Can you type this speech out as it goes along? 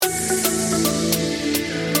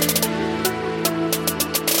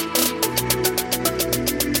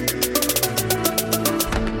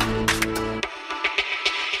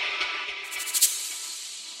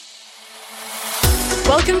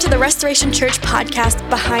Restoration Church podcast,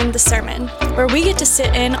 Behind the Sermon, where we get to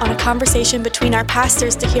sit in on a conversation between our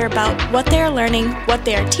pastors to hear about what they are learning, what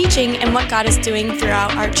they are teaching, and what God is doing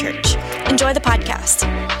throughout our church. Enjoy the podcast.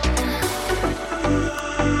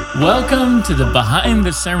 Welcome to the Behind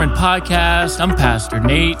the Sermon podcast. I'm Pastor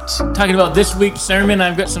Nate. Talking about this week's sermon,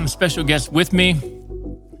 I've got some special guests with me.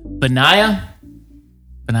 Benaiah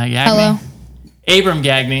Gagne. Hello. Abram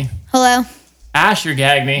Gagne. Hello. Asher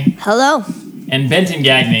Gagne. Hello. And Benton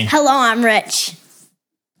Gagne. Hello, I'm Rich.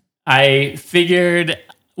 I figured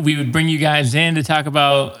we would bring you guys in to talk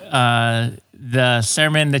about the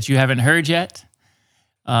sermon that you haven't heard yet.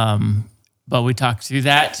 But we talked through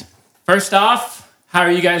that. First off, how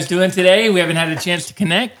are you guys doing today? We haven't had a chance to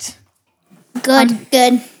connect.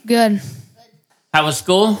 Good. How was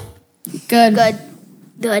school? Good.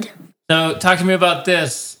 So talk to me about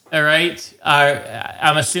this, all right?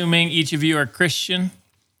 I'm assuming each of you are Christian.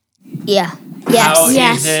 Yeah. How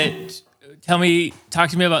Yes. is it?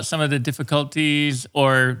 Talk to me about some of the difficulties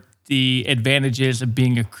or the advantages of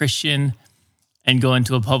being a Christian and going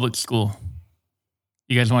to a public school.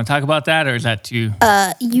 You guys want to talk about that, or is that too?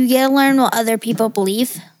 You get to learn what other people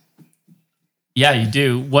believe. Yeah, you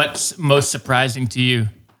do. What's most surprising to you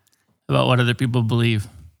about what other people believe?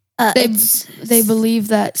 They believe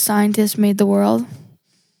that scientists made the world.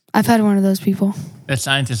 I've had one of those people. That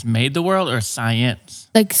scientists made the world, or science?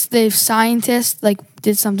 Like scientists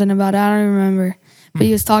did something about it. I don't even remember. But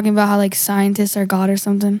he was talking about how scientists are God or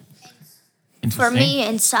something. For me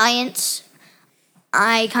in science,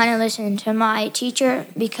 I kind of listen to my teacher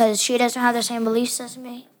because she doesn't have the same beliefs as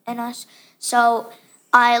me and us. So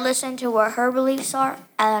I listen to what her beliefs are,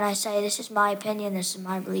 and then I say, this is my opinion, this is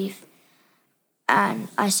my belief. And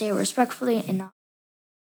I say it respectfully and not.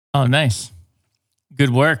 Oh, nice. Good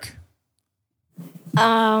work.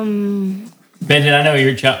 Benton, I know what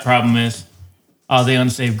your problem is. All the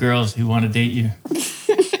unsaved girls who want to date you.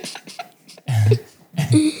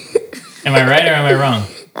 Am I right or am I wrong?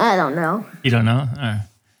 I don't know. You don't know? All right.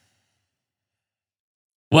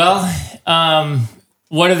 Well,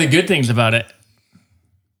 what are the good things about it?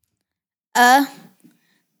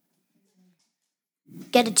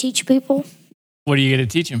 Get to teach people What are you going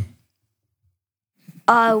to teach them?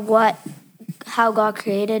 how God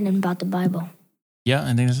created and about the Bible. Yeah,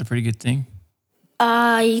 I think that's a pretty good thing.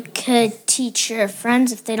 You could teach your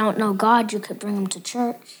friends if they don't know God, you could bring them to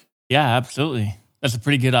church. Yeah, absolutely. That's a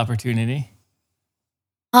pretty good opportunity.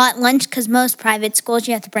 Hot lunch, because most private schools,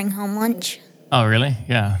 you have to bring home lunch. Oh, really?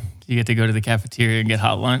 Yeah. You get to go to the cafeteria and get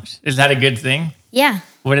hot lunch. Is that a good thing? Yeah.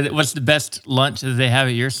 What's the best lunch that they have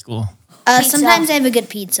at your school? Sometimes they have a good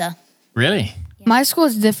pizza. Really? My school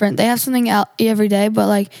is different. They have something out every day,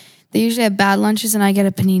 but they usually have bad lunches, and I get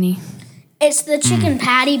a panini. It's the chicken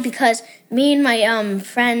patty because me and my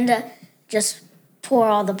friend just pour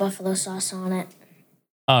all the buffalo sauce on it.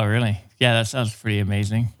 Oh, really? Yeah, that sounds pretty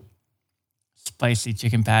amazing. Spicy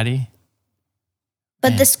chicken patty.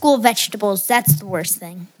 But the school vegetables, that's the worst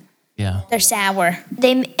thing. Yeah. They're sour.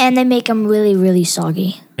 They make them really, really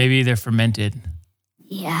soggy. Maybe they're fermented.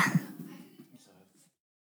 Yeah.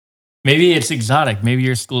 Maybe it's exotic. Maybe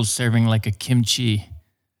your school's serving a kimchi,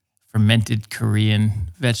 fermented Korean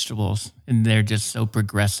vegetables, and they're just so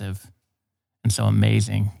progressive and so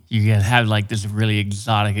amazing. You can have this really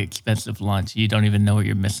exotic, expensive lunch. You don't even know what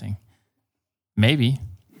you're missing. Maybe.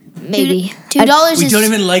 Maybe. $2 We is... don't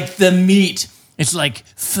even like the meat. It's like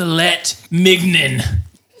filet mignon.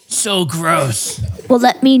 So gross. Well,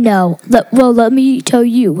 let me know. Let me tell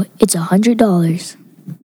you, it's $100.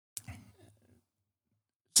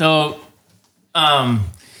 So,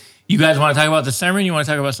 you guys want to talk about the sermon? You want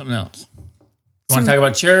to talk about something else? You want to talk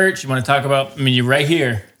about church? You want to talk about, you're right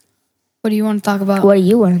here. What do you want to talk about? What do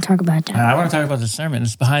you want to talk about, Dad? I want to talk about the sermon.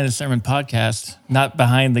 It's Behind the Sermon podcast, not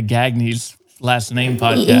Behind the Gagne's last name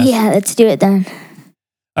podcast. Yeah, let's do it then.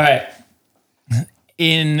 All right.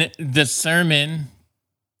 In the sermon,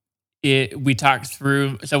 we talked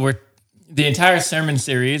through, the entire sermon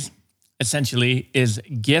series essentially is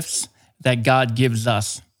gifts that God gives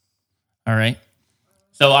us. All right.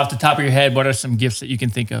 So off the top of your head, what are some gifts that you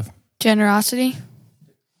can think of? Generosity.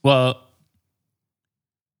 Well,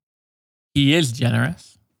 he is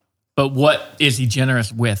generous, but what is he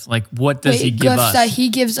generous with? What does he give us? Gifts that he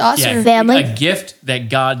gives us? Yeah, Or Family. A gift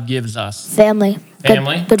that God gives us. Family.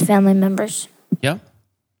 Family? Good family members. Yep.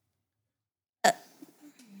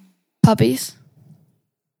 puppies?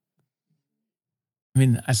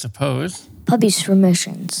 I suppose. Puppies for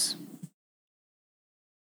missions.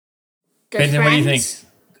 Benton, what do you think?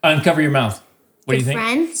 Uncover your mouth. What do you think?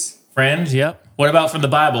 Friends. Friends, yep. What about from the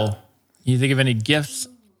Bible? Can you think of any gifts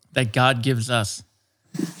that God gives us?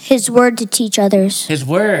 His word to teach others. His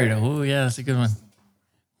word. Oh, yeah, that's a good one.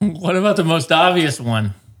 What about the most obvious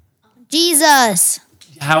one? Jesus.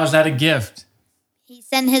 How is that a gift? He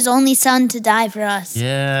sent his only son to die for us.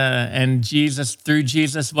 Yeah, and through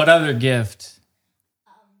Jesus, what other gift?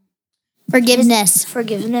 Forgiveness.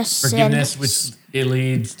 Forgiveness, which it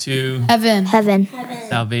leads to Heaven.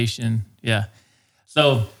 salvation. Yeah.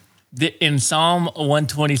 So in Psalm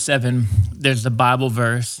 127, there's the Bible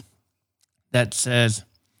verse that says,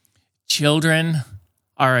 children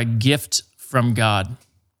are a gift from God.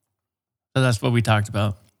 So that's what we talked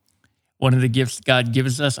about. One of the gifts God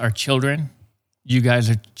gives us are children. You guys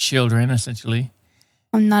are children, essentially.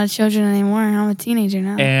 I'm not a children anymore. I'm a teenager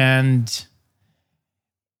now. And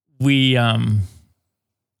we, and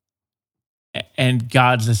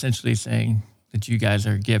God's essentially saying that you guys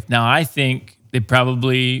are a gift. Now, I think they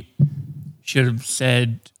probably should have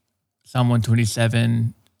said Psalm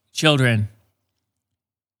 127, children,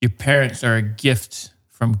 your parents are a gift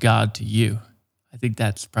from God to you. I think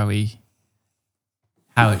that's probably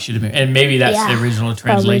how it should have been. And maybe that's the original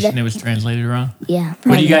translation. It was translated wrong. Yeah.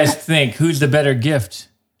 What do you guys think? Who's the better gift?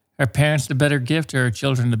 Are parents the better gift or are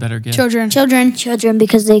children the better gift? Children,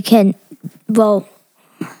 because they can,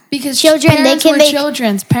 because children, parents were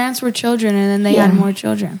children. Parents were children, and then they had more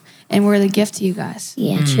children. And we're the gift to you guys.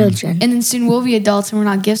 Yeah, children. And then soon we'll be adults and we're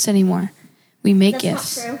not gifts anymore. We make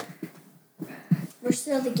gifts. Not true. We're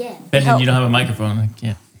still the gift. Benton, you don't have a microphone. I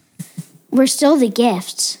can't. We're still the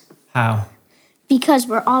gifts. How? Because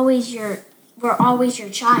we're always your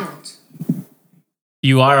child.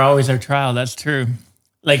 You are always our child. That's true.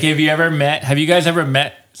 Like, have you guys ever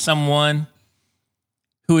met someone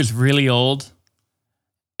who is really old?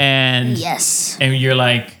 And yes. And you're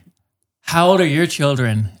like, how old are your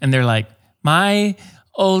children? And they're like, my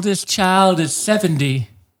oldest child is 70.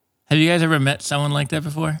 Have you guys ever met someone like that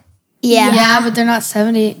before? Yeah. Yeah, but they're not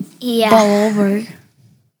 70. Yeah. All over.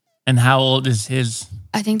 And how old is his?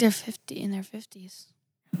 I think they're 50 in their 50s.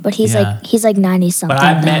 But he's like 90 something. But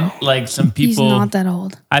I've met like some people. He's not that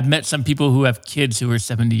old. I've met some people who have kids who are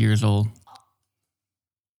 70 years old,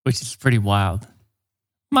 which is pretty wild.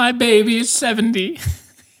 My baby is 70.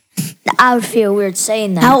 I would feel weird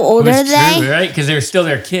saying that. How old are they? True, right? Because they're still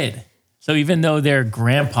their kid. So even though they're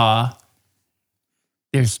grandpa,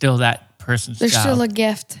 they're still that person's They're child. still a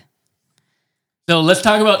gift. So let's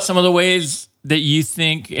talk about some of the ways that you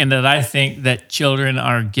think and that I think that children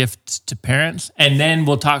are gifts to parents. And then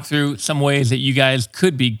we'll talk through some ways that you guys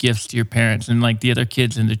could be gifts to your parents and like the other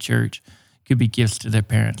kids in the church could be gifts to their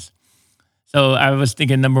parents. So I was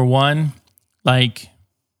thinking, number one, like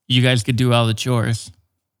you guys could do all the chores.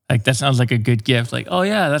 Like that sounds like a good gift. Like, oh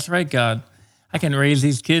yeah, that's right, God. I can raise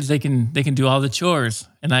these kids. They can do all the chores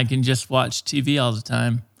and I can just watch TV all the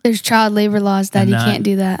time. There's child labor laws that you can't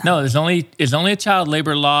do that. No, there's only a child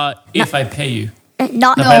labor law if I pay you.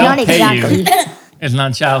 Not Pay exactly. you, it's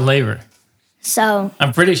not child labor. So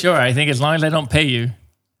I'm pretty sure. I think as long as I don't pay you.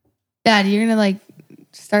 Dad, you're gonna like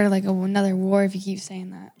start like another war if you keep saying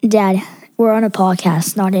that. Dad, we're on a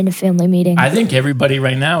podcast, not in a family meeting. I think everybody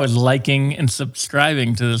right now is liking and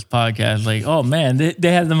subscribing to this podcast. Like, oh man,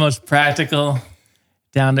 they have the most practical,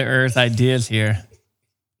 down to earth ideas here.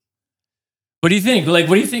 What do you think? Like,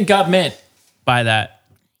 what do you think God meant by that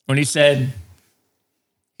when he said?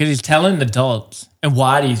 Because he's telling adults, and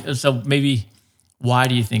why do you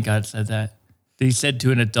think God said that? That he said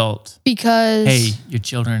to an adult, Because hey, your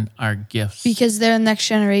children are gifts. Because they're the next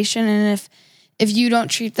generation, and if you don't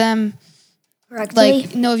treat them correctly,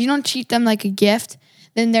 if you don't treat them like a gift,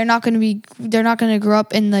 then they're not going to grow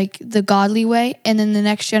up in like the godly way, and then the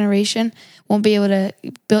next generation won't be able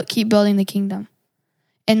to keep building the kingdom.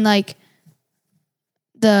 And like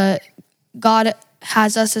God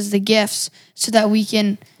has us as the gifts so that we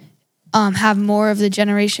can have more of the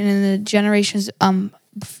generation and the generations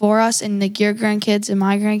before us, and like your grandkids and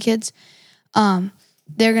my grandkids,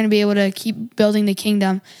 they're going to be able to keep building the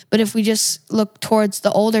kingdom. But if we just look towards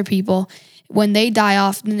the older people, when they die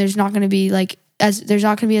off, then there's not going to be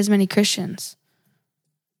as many Christians.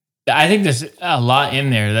 I think there's a lot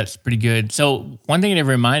in there that's pretty good. So one thing it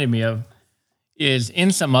reminded me of is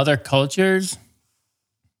in some other cultures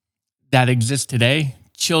that exist today,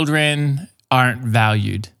 children aren't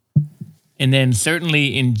valued. And then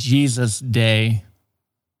certainly in Jesus' day,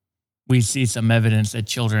 we see some evidence that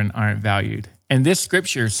children aren't valued. And this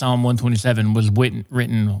scripture, Psalm 127, was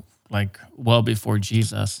written like well before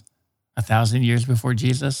Jesus, 1,000 years before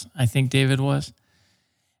Jesus, I think David was.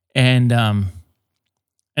 And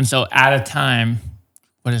so at a time,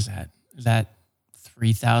 what is that? Is that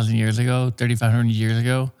 3,000 years ago, 3,500 years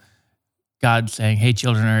ago? God saying, hey,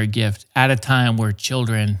 children are a gift at a time where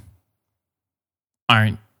children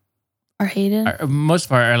aren't Are hated. most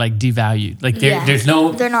part are like devalued. Like there's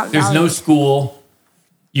no valued. school.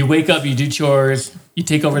 You wake up, you do chores, you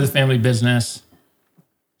take over the family business,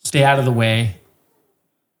 stay out of the way.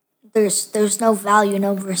 There's no value,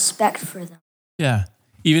 no respect for them. Yeah.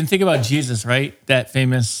 Even think about Jesus, right? That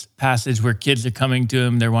famous passage where kids are coming to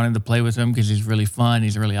him, they're wanting to play with him because he's really fun,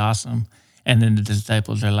 he's really awesome. And then the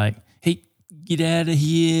disciples are like, hey, get out of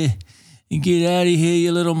here. Get out of here,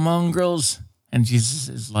 you little mongrels. And Jesus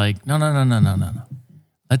is like, no.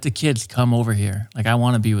 Let the kids come over here. Like, I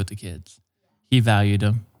want to be with the kids. He valued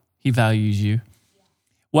them. He values you.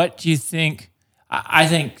 What do you think?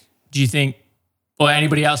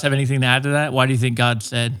 Anybody else have anything to add to that? Why do you think God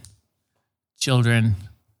said children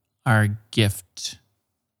are a gift?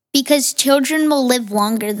 Because children will live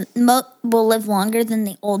longer than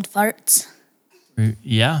the old farts.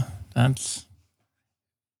 Yeah,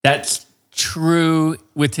 that's true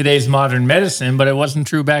with today's modern medicine, but it wasn't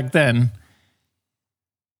true back then.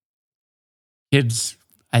 Kids,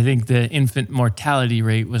 I think the infant mortality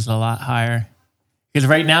rate was a lot higher. Because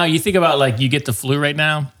right now, you think about like you get the flu right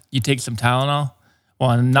now, you take some Tylenol.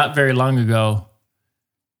 Well, not very long ago,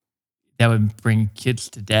 that would bring kids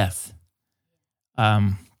to death.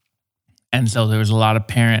 And so there was a lot of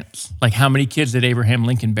parents. Like, how many kids did Abraham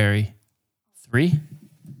Lincoln bury? 3?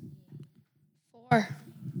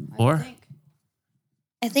 4?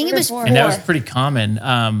 I think it was 4. And that was pretty common.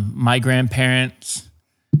 My grandparents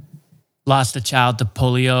lost a child to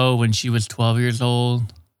polio when she was 12 years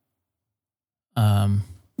old.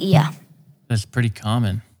 Yeah. That's pretty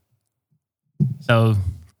common. So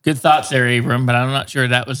good thoughts there, Abram, but I'm not sure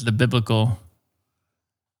that was the biblical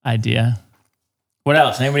idea. What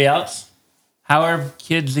else? Anybody else? How are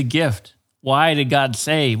kids a gift? Why did God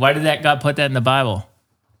say? Why did God put that in the Bible?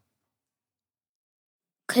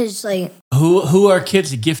 Because, like... Who are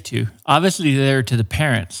kids a gift to? Obviously, they're to the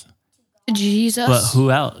parents. Jesus. But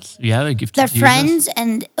who else? Yeah, they're gifted to They're Jesus. friends,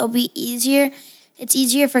 and it'll be easier. It's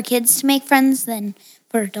easier for kids to make friends than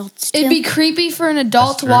for adults to. It'd be creepy for an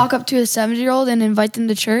adult to walk up to a 70-year-old and invite them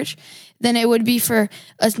to church than it would be for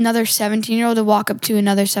another 17-year-old to walk up to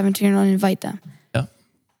another 17-year-old and invite them. Yeah.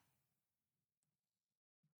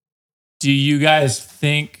 Do you guys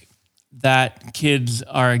think that kids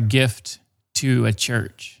are a gift to a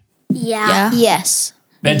church? Yeah. Yes.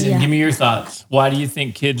 Benton, give me your thoughts. Why do you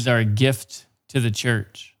think kids are a gift to the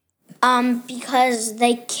church? Because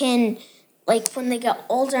they can, like, when they get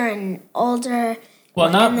older and older...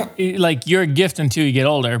 Well, like you're a gift until you get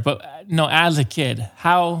older, but no, as a kid,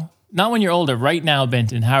 not when you're older, right now,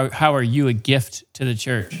 Benton, how are you a gift to the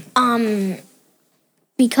church?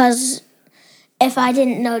 Because if I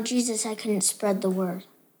didn't know Jesus, I couldn't spread the word.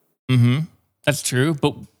 Mm-hmm. That's true.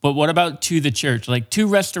 But what about to the church? Like to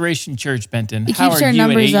Restoration Church, Benton, It how keeps are our you at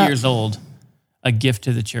numbers 8 up. years old a gift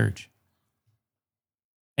to the church?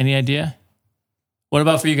 Any idea? What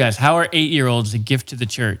about for you guys? How are 8-year-olds a gift to the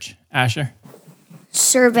church? Asher?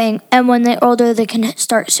 Serving, and when they're older, they can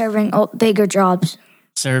start serving bigger jobs.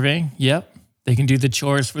 Serving, yep. They can do the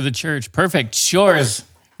chores for the church. Perfect. Chores.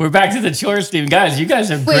 We're back to the chores team. Guys, you guys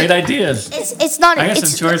have great ideas. It's not. I got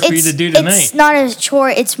some chores for you to do tonight. It's not a chore.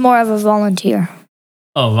 It's more of a volunteer.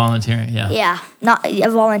 Oh, volunteering, yeah. Yeah, not a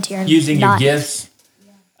volunteer. Using your gifts.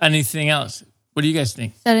 Anything else? What do you guys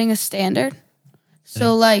think? Setting a standard.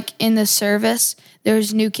 So, like, in the service,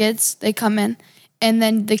 there's new kids. They come in. And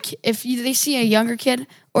then they see a younger kid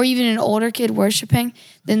or even an older kid worshiping,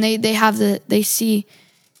 then they see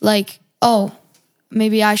like, oh,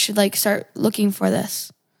 maybe I should like start looking for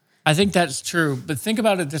this. I think that's true, but think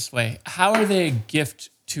about it this way. How are they a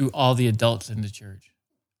gift to all the adults in the church?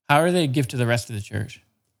 How are they a gift to the rest of the church?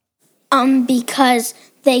 Because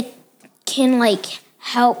they can like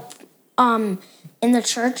help in the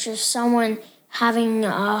church. If someone having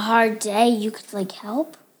a hard day, you could like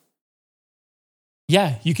help.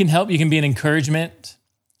 Yeah, you can help. You can be an encouragement,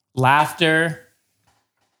 laughter.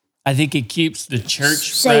 I think it keeps the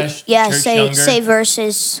church fresh. Yeah, church say younger. say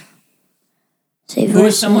verses. Say Who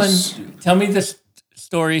is verses. someone? Tell me this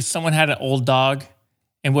story. Someone had an old dog,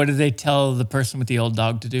 and what did they tell the person with the old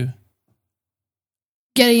dog to do?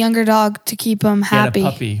 Get a younger dog to keep them happy. Get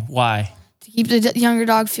a puppy. Why? To keep the younger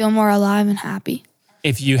dog feel more alive and happy.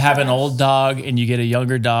 If you have an old dog and you get a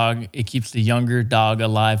younger dog, it keeps the younger dog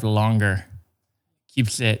alive longer.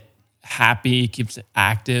 Keeps it happy, keeps it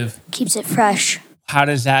active. Keeps it fresh. How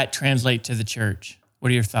does that translate to the church?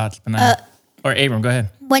 What are your thoughts, Benaiah? Or Abram, go ahead.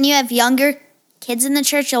 When you have younger kids in the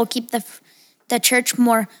church, it'll keep the church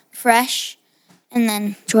more fresh, and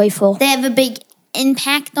then Joyful. they have a big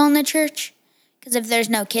impact on the church. Because if there's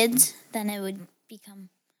no kids, then it would become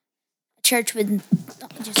church with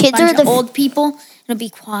just Kids a bunch are of old people. It'll be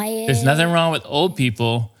quiet. There's nothing wrong with old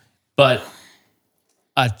people, but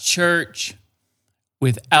a church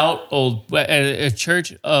without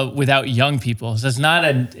without young people. So it's not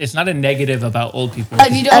a negative about old people. Old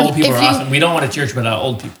people are awesome. We don't want a church without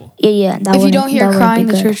old people. Yeah. If you don't hear crying,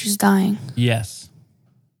 the church is dying. Yes.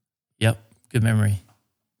 Yep. Good memory.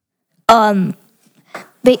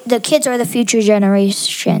 The kids are the future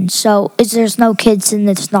generation. So if there's no kids, then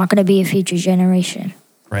it's not going to be a future generation.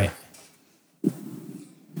 Right.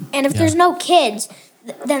 And if there's no kids,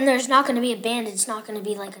 then there's not going to be a band. It's not going to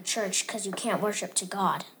be like a church because you can't worship to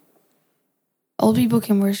God. Old people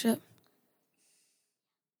can worship.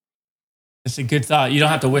 It's a good thought. You don't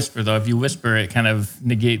have to whisper though. If you whisper, it kind of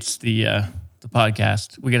negates the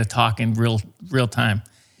podcast. We got to talk in real time.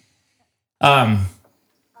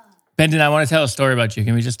 Benton, I want to tell a story about you.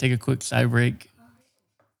 Can we just take a quick side break?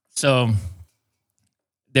 So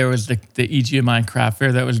there was the EGMI craft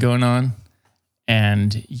fair that was going on,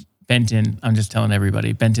 and Benton, I'm just telling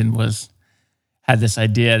everybody, Benton had this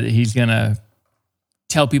idea that he's gonna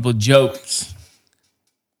tell people jokes,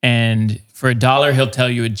 and for $1 he'll tell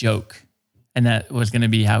you a joke, and that was gonna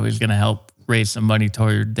be how he was gonna help raise some money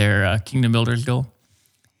toward their Kingdom Builders goal.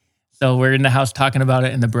 So we're in the house talking about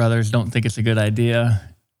it, and the brothers don't think it's a good idea.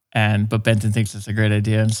 But Benton thinks it's a great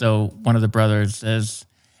idea. And so one of the brothers says,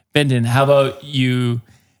 Benton, how about you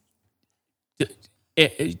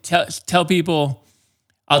tell people,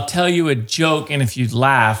 I'll tell you a joke, and if you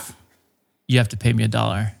laugh, you have to pay me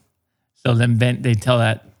 $1. So then they tell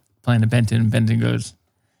that plan to Benton, and Benton goes,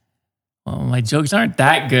 well, my jokes aren't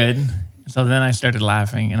that good. So then I started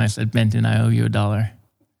laughing, and I said, Benton, I owe you $1.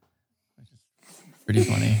 Pretty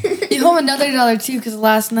funny. You owe another $1 too, because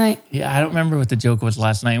last night. Yeah, I don't remember what the joke was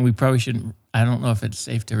last night, and we probably shouldn't. I don't know if it's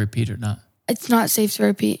safe to repeat or not. It's not safe to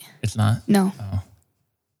repeat. It's not? No. Oh.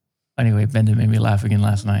 Anyway, Benton made me laugh again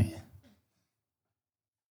last night.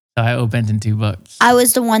 So I owe Benton $2. I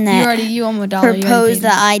was the one that you owe him $1. proposed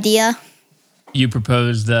the idea. You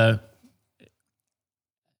proposed I'll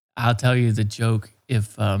tell you the joke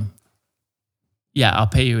if, I'll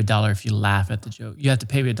pay you $1 if you laugh at the joke. You have to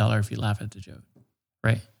pay me $1 if you laugh at the joke.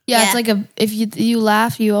 Right? Yeah, it's like if you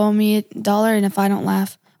laugh, you owe me $1, and if I don't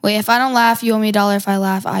laugh, you owe me $1. If I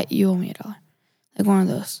laugh, you owe me $1. Like one of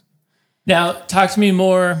those. Now, talk to me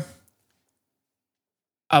more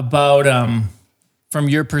about from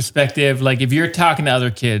your perspective. Like, if you're talking to other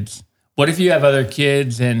kids, what if you have other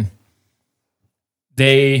kids and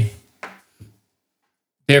their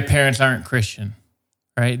parents aren't Christian,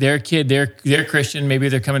 right? They're Christian. Maybe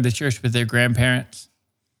they're coming to church with their grandparents,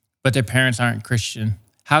 but their parents aren't Christian.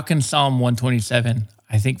 How can Psalm 127,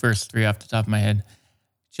 I think verse 3 off the top of my head,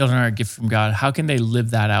 children are a gift from God. How can they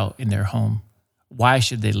live that out in their home? Why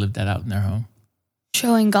should they live that out in their home?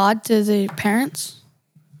 Showing God to the parents.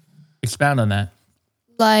 Expound on that.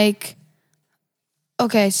 Like,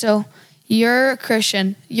 okay, so you're a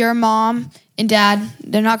Christian. Your mom and dad,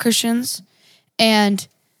 they're not Christians. And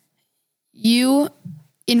you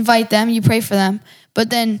invite them, you pray for them. But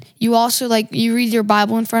then you also you read your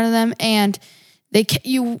Bible in front of them, and they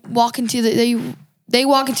walk into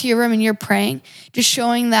your room and you're praying, just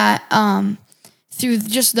showing that through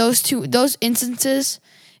just those instances,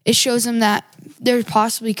 it shows them that there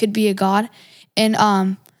possibly could be a God,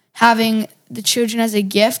 and having the children as a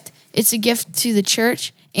gift. It's a gift to the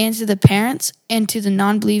church and to the parents and to the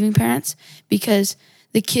non-believing parents, because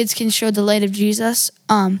the kids can show the light of Jesus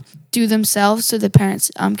through themselves, so the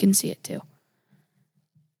parents can see it too.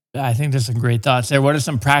 I think there's some great thoughts there. What are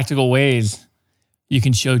some practical ways you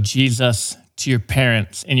can show Jesus to your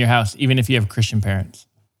parents in your house, even if you have Christian parents?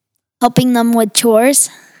 Helping them with chores.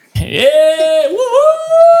 Yeah!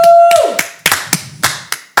 Woo-hoo!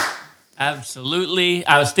 Absolutely.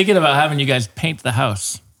 I was thinking about having you guys paint the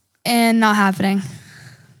house. And not happening.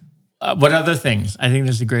 What other things? I think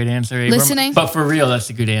that's a great answer, Abram. Listening. But for real, that's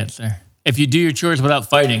a good answer. If you do your chores without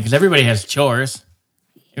fighting, because everybody has chores.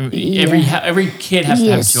 Every kid has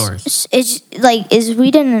to have chores. It's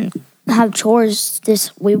we didn't have chores,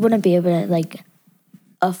 we wouldn't be able to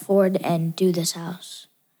afford and do this house.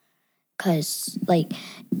 Because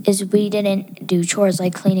as we didn't do chores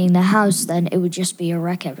like cleaning the house, then it would just be a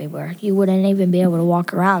wreck everywhere. You wouldn't even be able to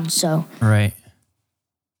walk around. So right.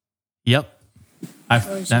 Yep.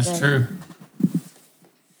 That's true.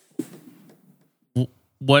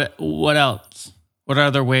 What else? What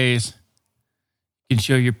other ways you can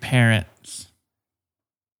show your parents?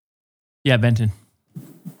 Yeah, Benton.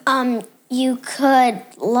 You could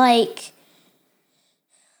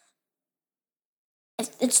if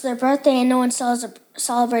it's their birthday and no one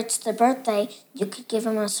celebrates their birthday, you could give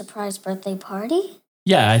them a surprise birthday party.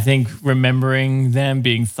 Yeah, I think remembering them,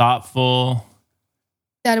 being thoughtful.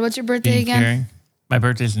 Dad, what's your birthday being again? caring. My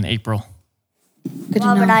birthday's in April. Good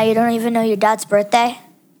Well, to know. Benaiah, you don't even know your dad's birthday?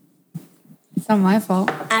 It's not my fault.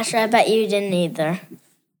 Asher, I bet you didn't either.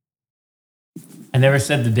 I never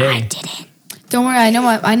said the day. I didn't. Don't worry,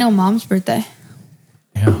 I know Mom's birthday.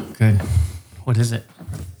 Yeah, good. What is it?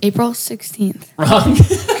 April 16th. Wrong.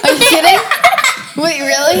 Are you kidding? Wait,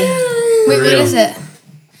 really? Wait, what real. is it?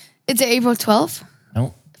 It's April 12th?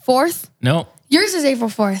 Nope. 4th? Nope. Yours is April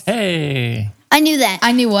 4th. Hey. I knew that.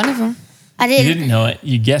 I knew one of them. I You didn't. didn't know it.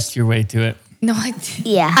 You guessed your way to it. No, I did.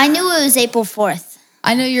 Yeah. I knew it was April 4th,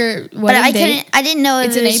 I know your wedding but I date. couldn't. I didn't know if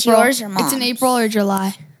It's it in was April. yours or Mom's. It's in April or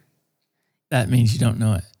July. That means you don't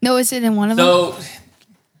know it. No, is it in one of them? So,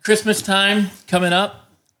 Christmas time coming up.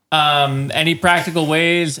 Any practical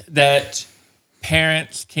ways that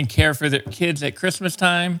parents can care for their kids at Christmas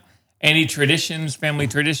time? Any traditions, family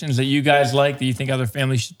traditions that you guys like that you think other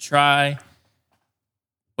families should try?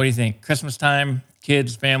 What do you think? Christmas time,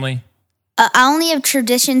 kids, family? I only have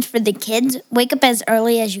traditions for the kids. Wake up as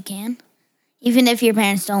early as you can, even if your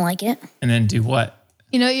parents don't like it. And then do what?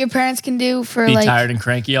 You know what your parents can do for Be like tired and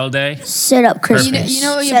cranky all day? Set up Christmas. You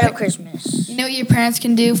know what Set up Christmas. you know what your parents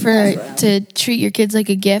can do to treat your kids like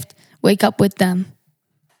a gift? Wake up with them.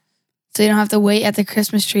 So you don't have to wait at the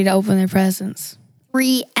Christmas tree to open their presents.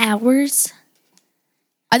 3 hours.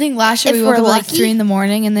 I think last year If we woke we're up at like lucky. 3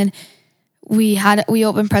 a.m. and then we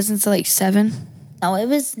opened presents at like 7. No, it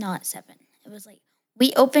was not 7. It was like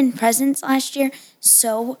we opened presents last year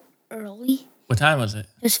so early. What time was it?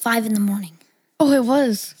 It was 5 in the morning. Oh, it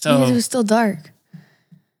was. So- Because it was still dark.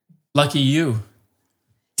 Lucky you.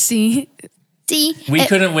 See? See, We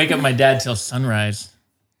couldn't wake up my dad till sunrise.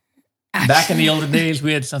 Back in the olden days,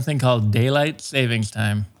 we had something called daylight savings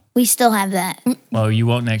time. we still have that. Well, you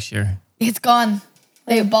won't next year. It's gone.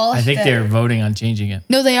 They abolished I think it. they're voting on changing it.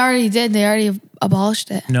 No, they already did. They already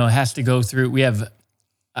abolished it. No, it has to go through. We have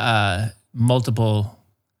multiple,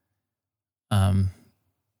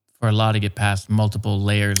 for a law to get passed, multiple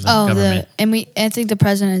layers of government. I think the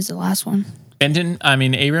president is the last one. Benton,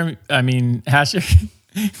 Abram, Asher,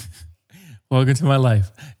 welcome to my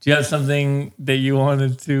life. Do you have something that you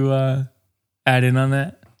wanted to add in on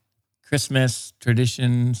that? Christmas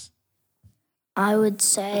traditions. I would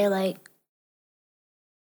say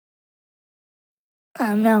I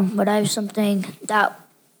don't know, but I have something that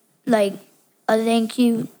a thank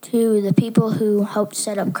you to the people who helped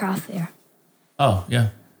set up craft fair. Oh, yeah.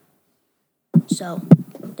 So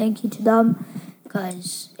thank you to them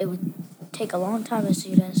because it would take a long time to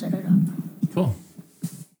see to set it up. Cool.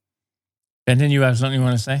 Benton, you have something you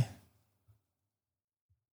want to say?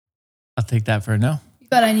 I'll take that for a no. You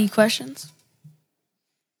got any questions?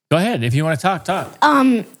 Go ahead. If you want to talk.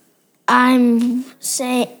 I'm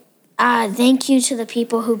saying thank you to the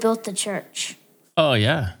people who built the church. Oh,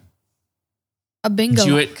 yeah. A bingo.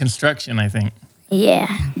 Jewett Construction, I think. Yeah.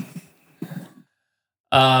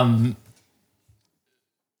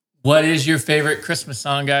 What is your favorite Christmas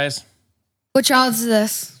song, guys? What child is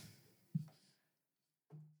this?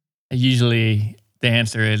 Usually the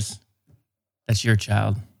answer is, that's your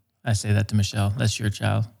child. I say that to Michelle. That's your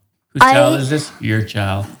child. Whose child is this? Your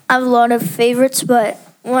child. I have a lot of favorites, but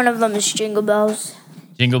one of them is Jingle Bells.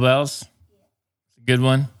 Jingle Bells. Good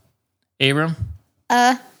one. Abram?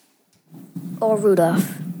 Or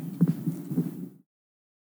Rudolph.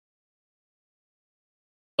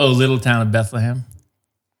 Oh, Little Town of Bethlehem.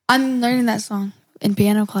 I'm learning that song in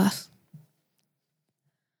piano class.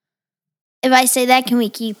 If I say that, can we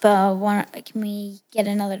keep one? Can we get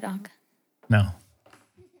another dog? No.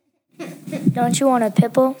 Don't you want a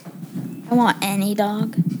pitbull? I want any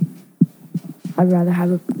dog. I'd rather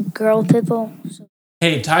have a girl pitbull. So.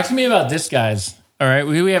 Hey, talk to me about this, guys. All right,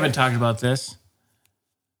 we haven't talked about this.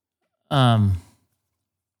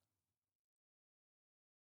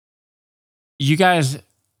 You guys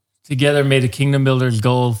together made a Kingdom Builders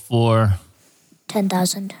goal for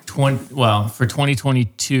 10,000. for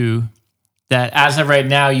 2022 that as of right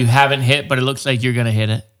now you haven't hit, but it looks like you're gonna hit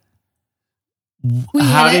it. We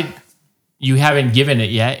You haven't given it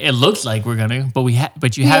yet? It looks like we're gonna,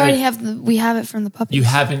 but you already haven't. we have it from the puppies. You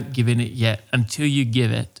haven't given it yet until you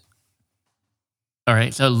give it. All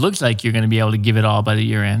right, so it looks like you're gonna be able to give it all by the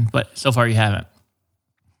year end, but so far you haven't.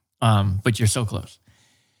 But you're so close.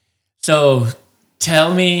 So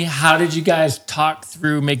tell me, how did you guys talk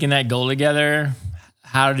through making that goal together?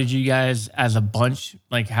 How did you guys, as a bunch,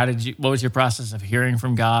 what was your process of hearing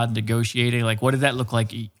from God, negotiating? Like, what did that look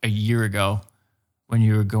like a year ago when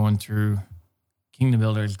you were going through Kingdom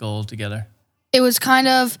Builders goal together? It was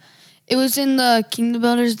in the Kingdom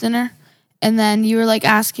Builders dinner, and then you were like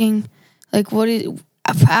asking, like,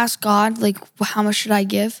 asked God, like, how much should I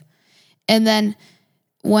give? And then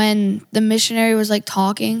when the missionary was like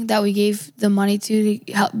talking that we gave the money to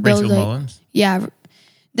help build, Rachel like, Mullins? yeah,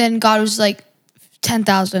 then God was like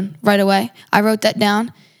 10,000 right away. I wrote that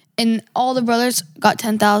down, and all the brothers got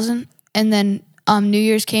 10,000, and then New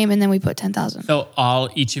Year's came, and then we put 10,000. So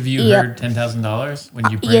each of you Yep. heard $10,000 when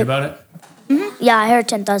you prayed Yep. about it? Yeah, I heard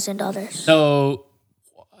 $10,000. So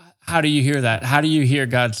how do you hear that? How do you hear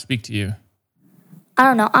God speak to you? I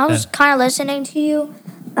don't know. I was kind of listening to you,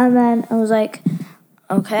 and then I was like,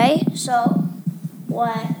 okay. So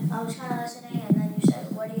what? I was kind of listening, and then you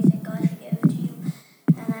said, "What do you think God should give to you?"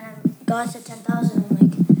 And then God said 10,000. I'm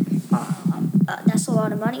like, that's a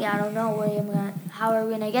lot of money. I don't know. How are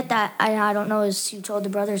we gonna get that? I don't know. As you told the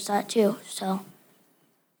brothers that too, so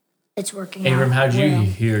it's working. Abram, out how'd you well.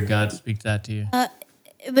 hear God speak that to you?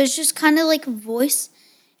 It was just kind of like a voice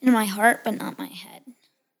in my heart, but not my head.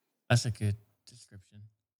 That's a good description.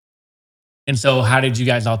 And so how did you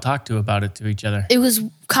guys all talk about it to each other? It was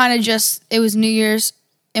kind of just, it was New Year's,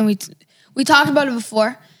 and we talked about it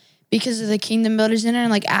before because of the Kingdom Builders dinner,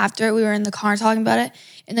 and like after it, we were in the car talking about it.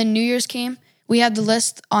 And then New Year's came. We had the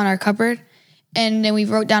list on our cupboard, and then we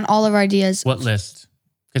wrote down all of our ideas. What list?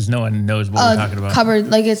 Because no one knows what we're talking about. Cupboard,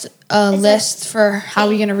 like it's a list for how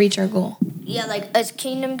we're gonna reach our goal. Yeah, like a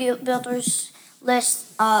Kingdom Builders list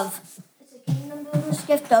of. It's a Kingdom Builders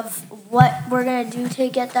gift of what we're gonna do to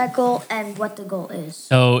get that goal and what the goal is.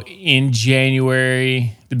 So in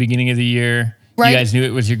January, the beginning of the year, Right. you guys knew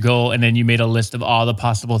it was your goal, and then you made a list of all the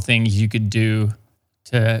possible things you could do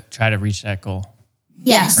to try to reach that goal.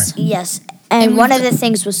 Yes. Yes, and one of the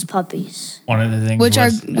things was puppies. One of the things Which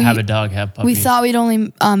was are- have a dog have puppies. We thought we'd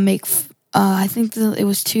only make, I think it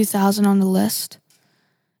was 2,000 on the list,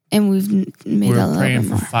 and we've made a we're little praying bit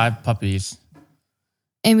for more. 5 puppies.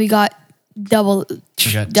 And we got double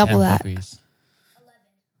We got double 10 that. puppies.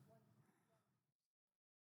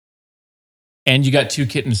 And you got 2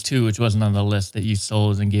 kittens too, which wasn't on the list, that you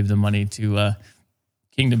sold and gave the money to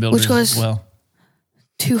Kingdom Builders Which was- as well.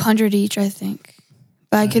 200 each, I think,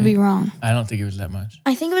 but I could be wrong. I don't think it was that much.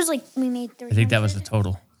 I think it was like we made 3. I think that was the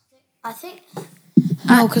total. I think.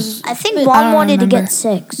 No, because I think I Mom don't wanted to remember. get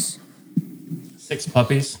 6. 6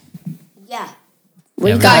 puppies. Yeah.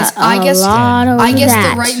 Yeah, Guys, I guess of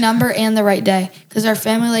the right number and the right day, because our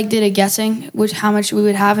family like did a guessing how much we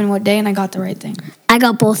would have in what day, and I got the right thing. I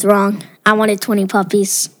got both wrong. I wanted 20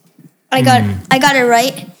 puppies. I got it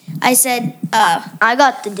right. I said, I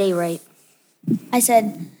got the day right. I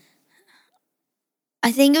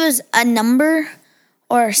think it was a number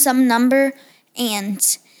or some number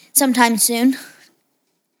and sometime soon.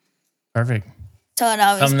 Perfect. So it'd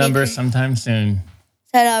always Some be number sometime soon.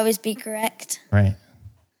 So it'd always be correct. Right.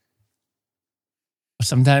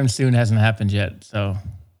 Sometime soon hasn't happened yet, so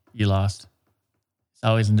you lost. It's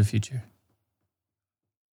always in the future.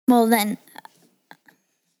 Well then,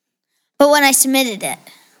 but when I submitted it,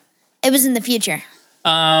 it was in the future.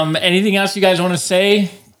 Anything else you guys want to say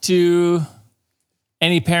to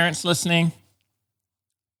any parents listening?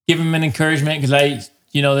 Give them an encouragement, because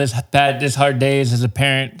there's hard days as a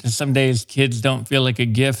parent. Some days kids don't feel like a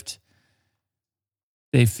gift.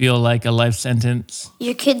 They feel like a life sentence.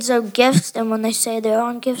 Your kids are gifts, and when they say they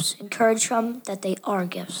aren't gifts, encourage them that they are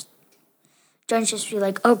gifts. Don't just be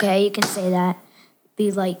like, okay, you can say that.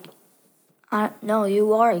 Be like, no,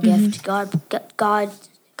 you are a gift.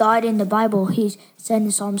 God in the Bible, He said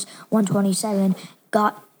in Psalms 127,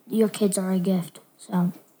 God, your kids are a gift. So,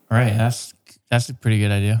 All right, that's a pretty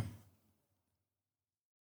good idea.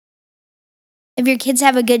 If your kids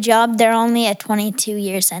have a good job, they're only a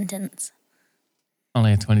 22-year sentence.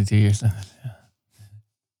 Only a 22 years sentence. Yeah.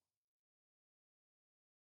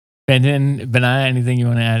 Benton, Benaiah, anything you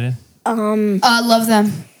want to add in? Love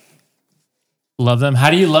them. Love them. How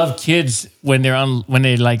do you love kids when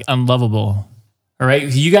they're like unlovable? All right,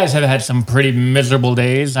 you guys have had some pretty miserable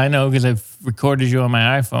days. I know, because I've recorded you on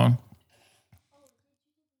my iPhone.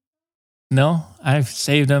 No, I've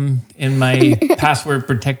saved them in my password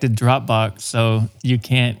protected Dropbox, so you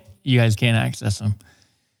guys can't access them.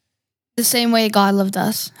 The same way God loved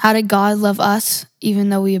us. How did God love us even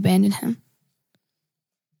though we abandoned Him?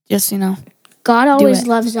 Just, God always it.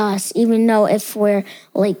 loves us, even though if we're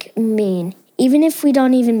like mean. Even if we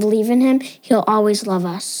don't even believe in Him, He'll always love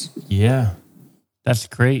us. Yeah, that's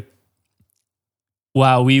great.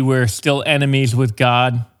 While we were still enemies with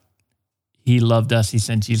God, He loved us. He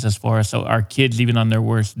sent Jesus for us. So our kids, even on their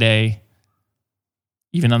worst day,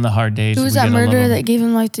 even on the hard days, Who was that murderer that gave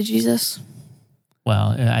him life to Jesus?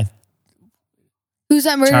 Well, Who's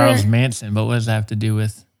that murderer? Charles Manson. But what does that have to do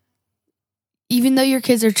with? even though your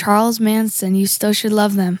kids are Charles Manson, you still should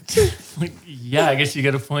love them. Yeah, I guess you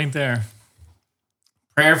got a point there.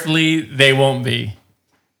 Prayerfully, they won't be,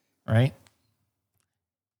 right?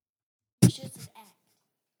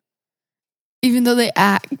 Even though they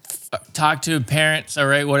act. Talk to parents, all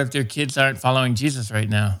right? What if their kids aren't following Jesus right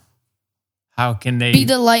now? How can they... Be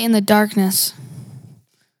the light in the darkness.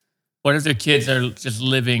 What if their kids are just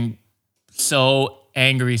living so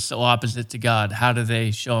angry, so opposite to God? How do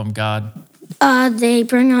they show them God? They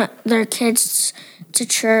bring their kids to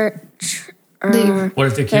church. What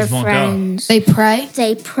if their kids won't friends. go? They pray?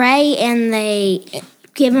 They pray and they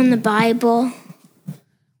give them the Bible.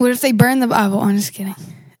 What if they burn the Bible? I'm just kidding.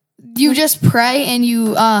 You just pray and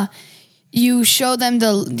you show them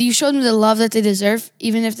the love that they deserve,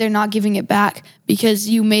 even if they're not giving it back because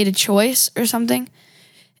you made a choice or something.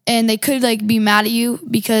 And they could like be mad at you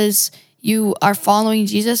because you are following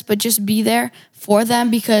Jesus, but just be there for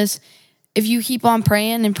them, because if you keep on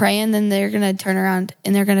praying and praying, then they're going to turn around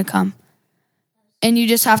and they're going to come. And you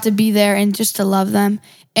just have to be there and just to love them,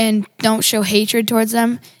 and don't show hatred towards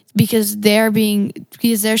them because they're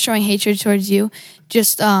showing hatred towards you.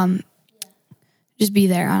 Just be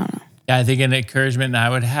there. I don't know. Yeah, I think an encouragement that I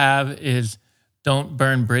would have is don't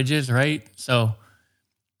burn bridges, right? So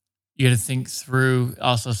you got to think through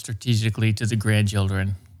also strategically to the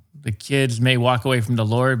grandchildren. The kids may walk away from the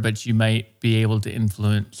Lord, but you might be able to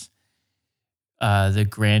influence the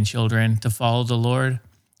grandchildren to follow the Lord.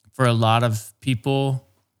 For a lot of people,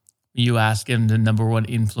 you ask them the number one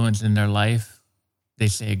influence in their life, they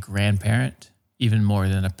say a grandparent, even more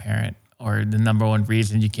than a parent. Or the number one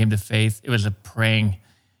reason you came to faith, it was a praying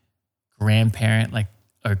grandparent, like,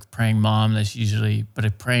 or praying mom. That's usually, but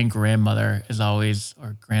a praying grandmother is always,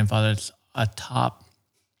 or grandfather. It's a top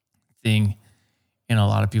thing in a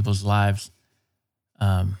lot of people's lives.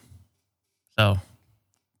 So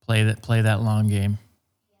play that long game.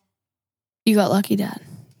 You got lucky, Dad.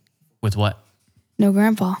 With what? No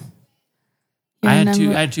grandpa. I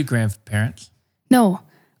had two grandparents. No,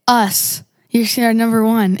 us. You're our number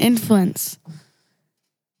one influence.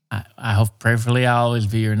 I hope prayerfully I'll always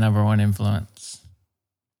be your number one influence.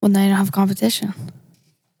 Well, now you don't have competition.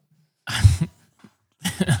 I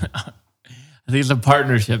think it's a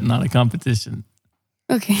partnership, not a competition.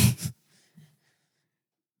 Okay.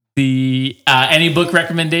 Any book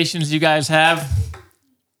recommendations you guys have?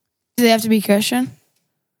 Do they have to be Christian?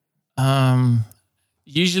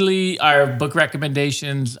 Usually our book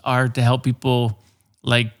recommendations are to help people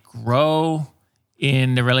like grow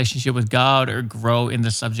in the relationship with God or grow in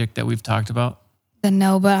the subject that we've talked about. Then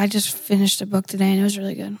no, but I just finished a book today and it was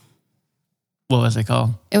really good. What was it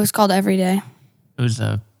called? It was called Every Day. It was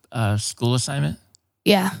a school assignment?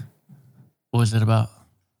 Yeah. What was it about?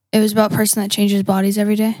 It was about a person that changes bodies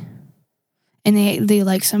every day. And they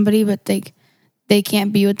like somebody, but they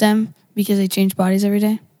can't be with them because they change bodies every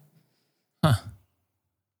day. Huh.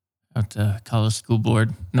 I have to call the school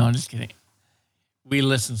board. No, I'm just kidding. We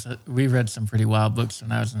read some pretty wild books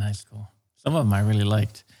when I was in high school. Some of them I really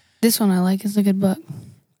liked. This one I like. It's a good book.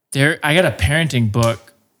 I got a parenting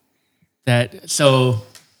book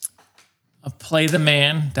Play the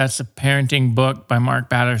Man. That's a parenting book by Mark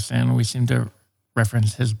Batterson. We seem to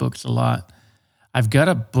reference his books a lot. I've got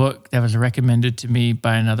a book that was recommended to me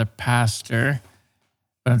by another pastor,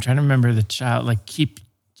 but I'm trying to remember the child, like Keep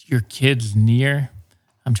Your Kids Near.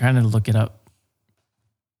 I'm trying to look it up.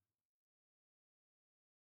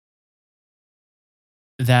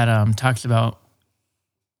 That talks about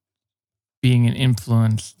being an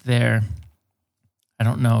influence there. I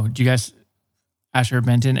don't know. Do you guys, Asher or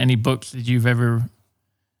Benton, any books that you've ever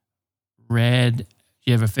read? Do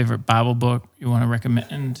you have a favorite Bible book you want to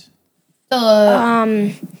recommend?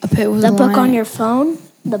 The book on your phone,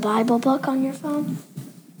 the Bible book on your phone.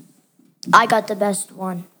 I got the best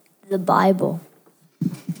one, the Bible.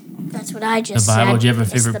 That's what I just said. The Bible. said. Do you have a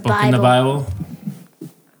favorite book in the Bible?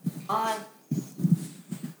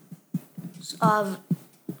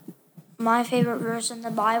 My favorite verse in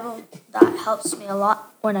the Bible that helps me a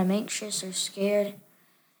lot when I'm anxious or scared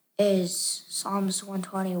is Psalms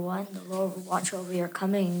 121. The Lord will watch over your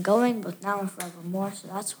coming and going, both now and forevermore. So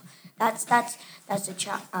that's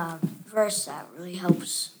a verse that really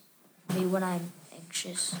helps me when I'm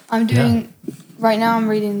anxious. Right now I'm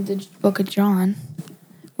reading the book of John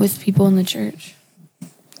with people in the church.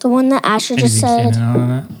 The one that Asher just said,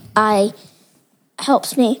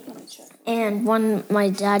 helps me. And one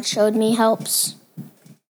my dad showed me helps.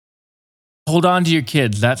 Hold On to Your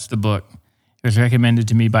Kids. That's the book. It was recommended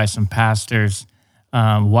to me by some pastors.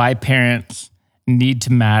 Why Parents Need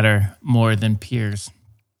to Matter More Than Peers.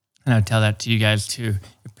 And I would tell that to you guys too.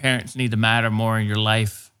 Your parents need to matter more in your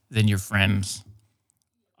life than your friends.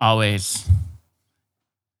 Always.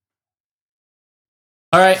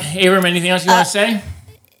 All right, Abram, anything else you want to say?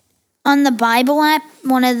 On the Bible app,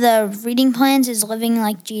 one of the reading plans is Living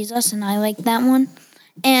Like Jesus, and I like that one.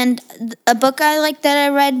 And a book I like that I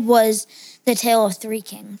read was The Tale of Three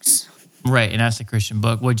Kings. Right, and that's a Christian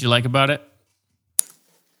book. What'd you like about it?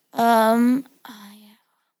 Last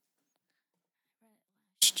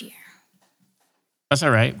year. That's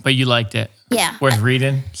all right, but you liked it. Yeah. Worth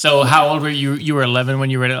reading. So how old were you? You were 11 when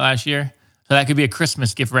you read it last year? So that could be a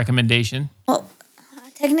Christmas gift recommendation. Well,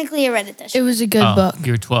 technically I read it this It year. was a good book.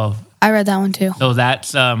 You were 12. I read that one too. So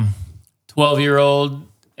that's 12-year-old,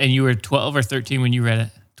 and you were 12 or 13 when you read it?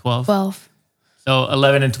 12? 12. So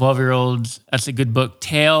 11 and 12-year-olds, that's a good book.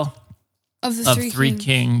 Tale Of the Three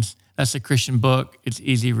Kings. That's a Christian book. It's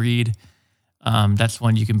easy read. That's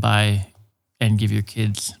one you can buy and give your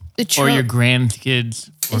kids or your grandkids.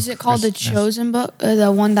 Is it called the Chosen book?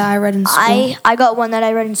 The one that I read in school? I got one that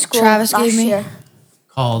I read in school Travis last gave me. year.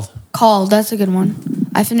 Called. That's a good one.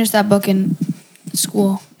 I finished that book in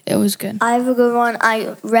school. It was good. I have a good one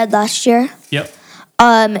I read last year. Yep.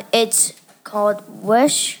 It's called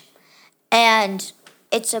Wish, and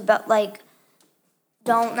it's about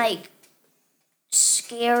don't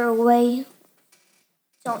scare away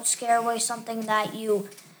something that you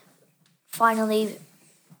finally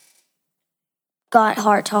got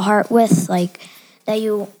heart to heart with, that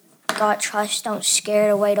you got trust. Don't scare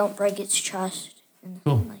it away. Don't break its trust.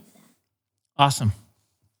 Cool. Like that. Awesome.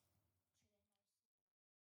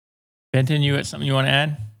 Benton, you got something you want to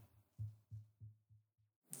add?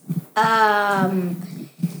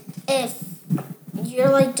 If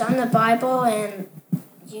you're done the Bible and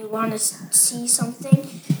you want to see something,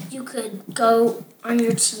 you could go on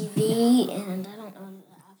your TV and I don't know what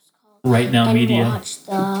the app's called. Right Now and Media.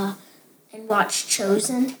 Watch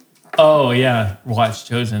Chosen. Oh, yeah. Watch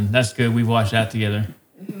Chosen. That's good. We watched that together.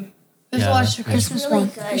 Let's Yeah, watch that's the good. Christmas Really one.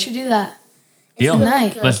 good. We should do that. Deal.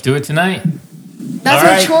 Tonight. Let's do it tonight. That's All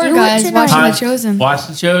our right. chore, Do it guys. tonight. Watching Hi. The Chosen. Watch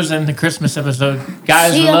The Chosen, the Christmas episode.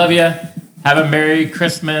 Guys, See we ya. love you. Have a Merry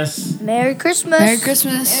Christmas. Merry Christmas. Merry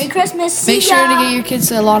Christmas. Merry Christmas. Make See sure ya. to get your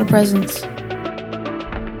kids a lot of presents.